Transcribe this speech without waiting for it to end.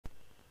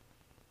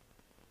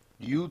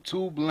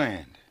YouTube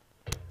land.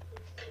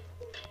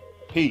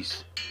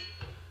 Peace.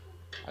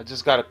 I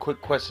just got a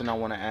quick question I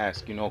want to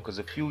ask, because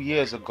a few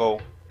years ago,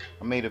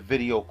 I made a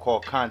video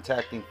called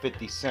Contacting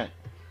 50 Cent.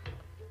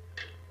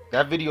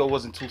 That video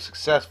wasn't too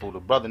successful. The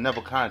brother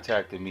never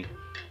contacted me.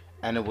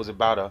 And it was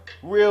about a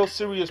real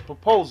serious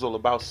proposal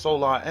about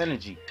solar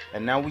energy.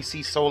 And now we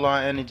see solar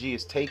energy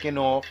is taking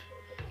off.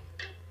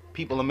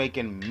 People are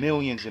making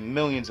millions and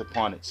millions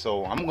upon it.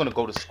 So I'm going to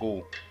go to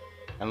school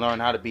and learn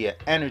how to be an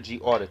energy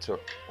auditor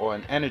or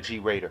an energy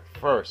rater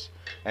first,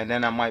 and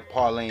then I might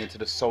parlay into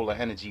the solar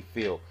energy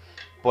field.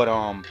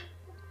 But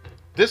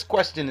this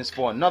question is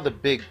for another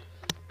big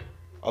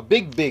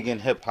in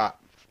hip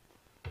hop,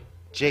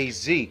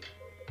 Jay-Z.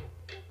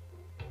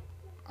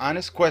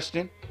 Honest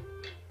question.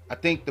 I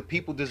think the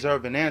people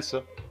deserve an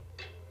answer,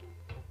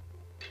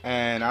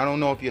 and I don't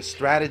know if you're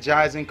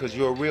strategizing because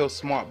you're a real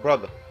smart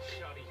brother.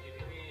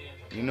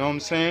 You know what I'm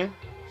saying?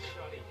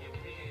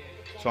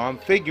 So I'm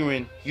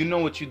figuring you know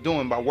what you're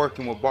doing by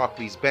working with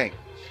Barclays Bank.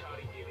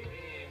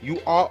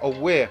 You are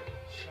aware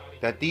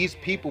that these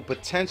people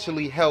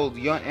potentially held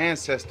your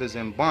ancestors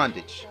in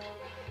bondage.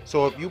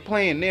 So if you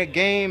playing their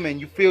game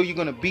and you feel you're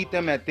gonna beat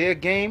them at their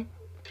game,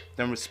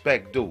 then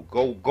respect due.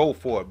 Go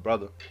for it,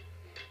 brother.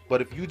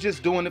 But if you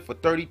just doing it for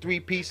 33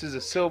 pieces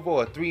of silver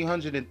or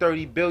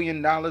 $330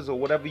 billion or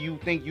whatever you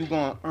think you're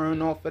gonna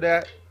earn off of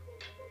that,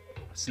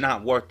 it's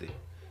not worth it.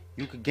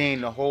 You could gain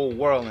the whole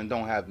world and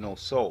don't have no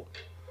soul.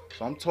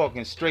 So I'm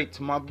talking straight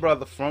to my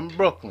brother from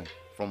Brooklyn,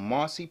 from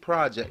Marcy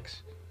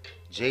Projects,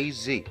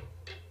 Jay-Z.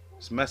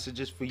 This message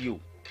is for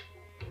you.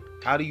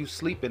 How do you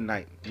sleep at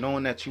night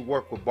knowing that you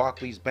work with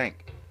Barclays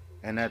Bank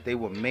and that they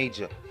were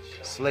major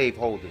slave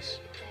holders?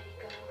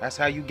 That's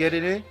how you get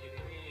it in?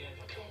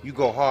 You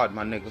go hard,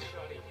 my nigga.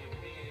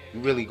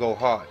 You really go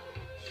hard.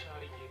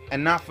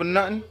 And not for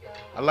nothing,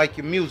 I like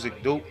your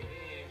music, dude.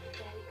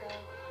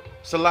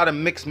 It's a lot of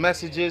mixed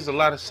messages, a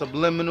lot of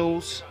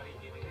subliminals.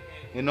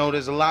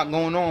 There's a lot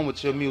going on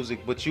with your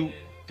music, but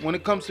when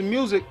it comes to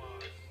music,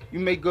 you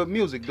make good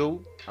music,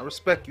 dude. I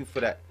respect you for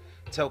that.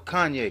 Tell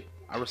Kanye,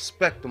 I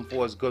respect him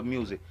for his good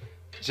music.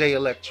 Jay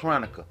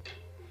Electronica.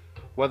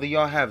 Whether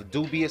y'all have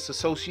dubious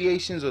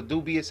associations or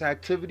dubious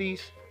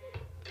activities,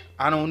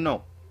 I don't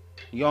know.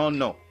 Y'all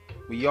know.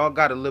 But y'all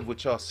gotta live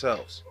with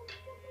yourselves.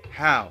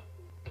 How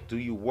do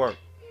you work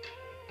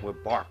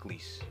with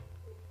Barclays?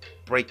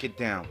 Break it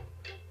down.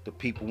 The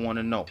people want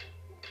to know.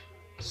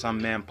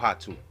 Some man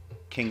Patu,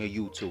 king of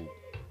YouTube.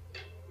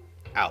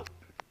 Out.